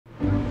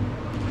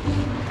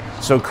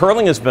So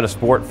curling has been a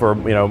sport for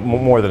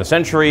more than a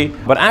century,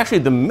 but actually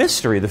the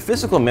mystery, the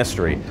physical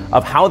mystery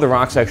of how the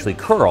rocks actually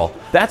curl,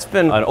 that's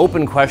been an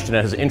open question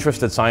that has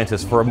interested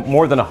scientists for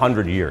more than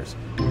 100 years.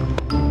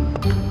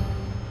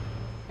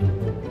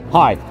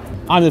 Hi,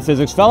 I'm the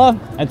physics fella,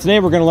 and today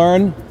we're going to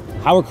learn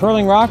how a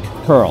curling rock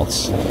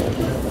curls.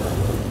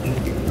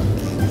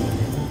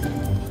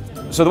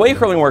 So the way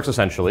curling works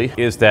essentially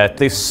is that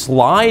they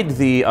slide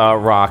the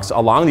rocks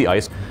along the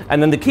ice,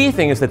 and then the key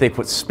thing is that they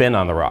put spin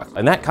on the rock.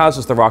 And that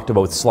causes the rock to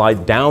both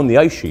slide down the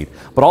ice sheet,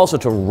 but also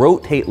to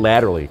rotate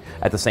laterally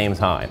at the same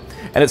time.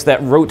 And it's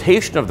that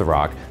rotation of the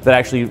rock that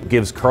actually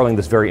gives curling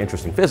this very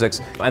interesting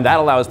physics, and that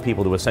allows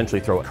people to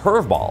essentially throw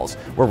curveballs,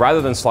 where rather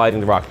than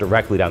sliding the rock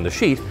directly down the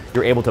sheet,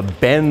 you're able to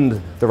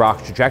bend the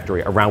rock's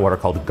trajectory around what are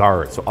called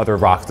guards, so other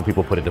rocks that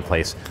people put into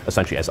place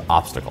essentially as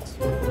obstacles.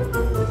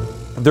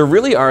 There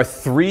really are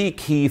three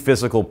key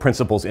physical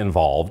principles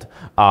involved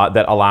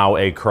that allow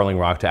a curling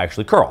rock to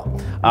actually curl.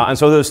 And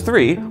so those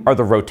three are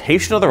the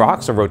rotation of the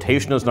rock, so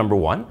rotation is number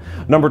one.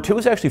 Number two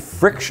is actually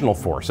frictional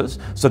forces,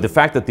 so the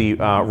fact that the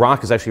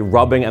rock is actually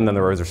rubbing and then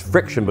there's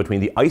friction between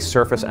the ice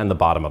surface and the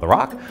bottom of the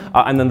rock.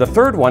 And then the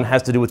third one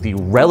has to do with the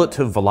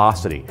relative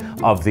velocity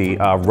of the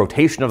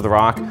rotation of the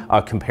rock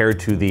compared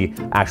to the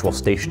actual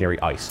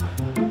stationary ice.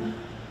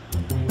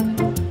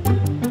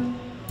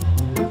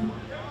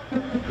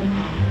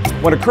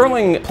 When a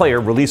curling player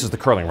releases the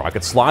curling rock,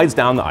 it slides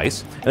down the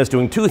ice, and it's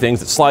doing two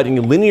things. It's sliding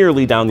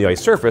linearly down the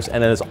ice surface,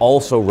 and then it's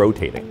also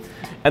rotating.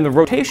 And the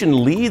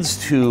rotation leads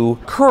to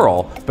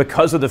curl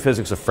because of the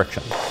physics of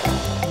friction.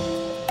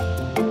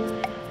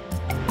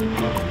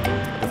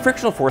 The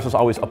frictional forces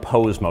always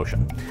oppose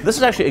motion. This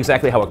is actually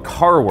exactly how a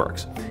car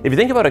works. If you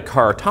think about a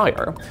car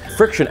tire,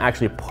 friction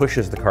actually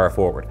pushes the car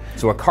forward.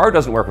 So a car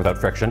doesn't work without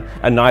friction,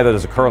 and neither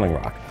does a curling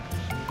rock.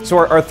 So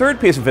our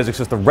third piece of physics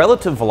is the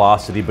relative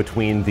velocity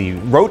between the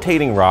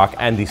rotating rock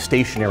and the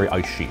stationary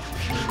ice sheet.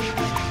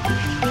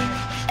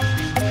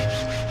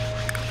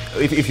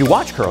 If you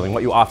watch curling,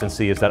 what you often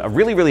see is that a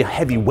really, really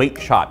heavy weight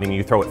shot, meaning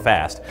you throw it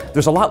fast,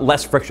 there's a lot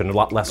less friction, a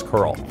lot less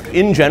curl.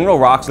 In general,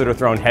 rocks that are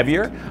thrown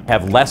heavier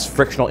have less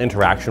frictional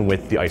interaction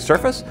with the ice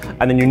surface,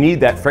 and then you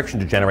need that friction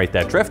to generate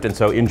that drift, and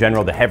so in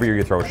general, the heavier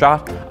you throw a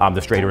shot, the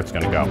straighter it's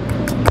going to go.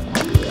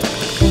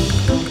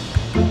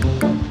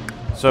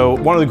 So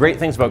one of the great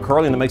things about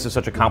curling that makes it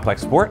such a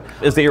complex sport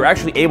is that you're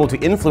actually able to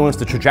influence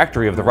the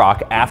trajectory of the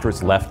rock after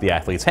it's left the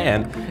athlete's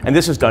hand, and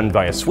this is done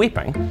via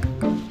sweeping.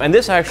 And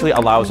this actually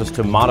allows us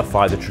to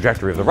modify the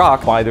trajectory of the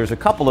rock by there's a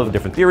couple of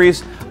different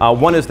theories.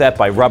 One is that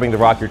by rubbing the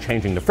rock you're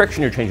changing the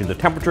friction, you're changing the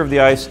temperature of the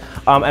ice,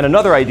 and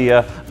another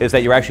idea is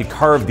that you actually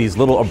carve these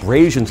little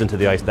abrasions into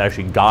the ice that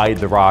actually guide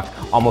the rock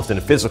almost in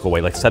a physical way,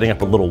 like setting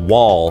up a little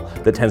wall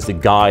that tends to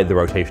guide the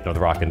rotation of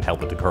the rock and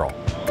help it to curl.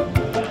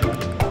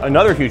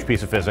 Another huge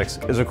piece of physics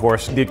is, of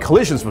course, the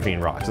collisions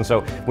between rocks. And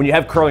so when you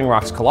have curling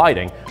rocks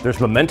colliding, there's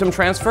momentum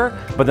transfer,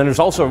 but then there's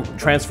also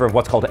transfer of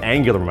what's called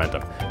angular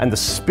momentum. And the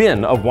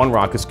spin of one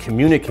rock is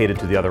communicated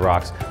to the other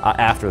rocks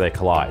after they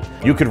collide.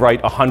 You could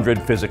write 100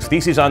 physics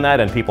theses on that,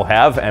 and people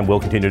have, and will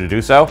continue to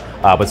do so,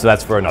 but so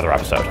that's for another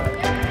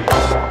episode.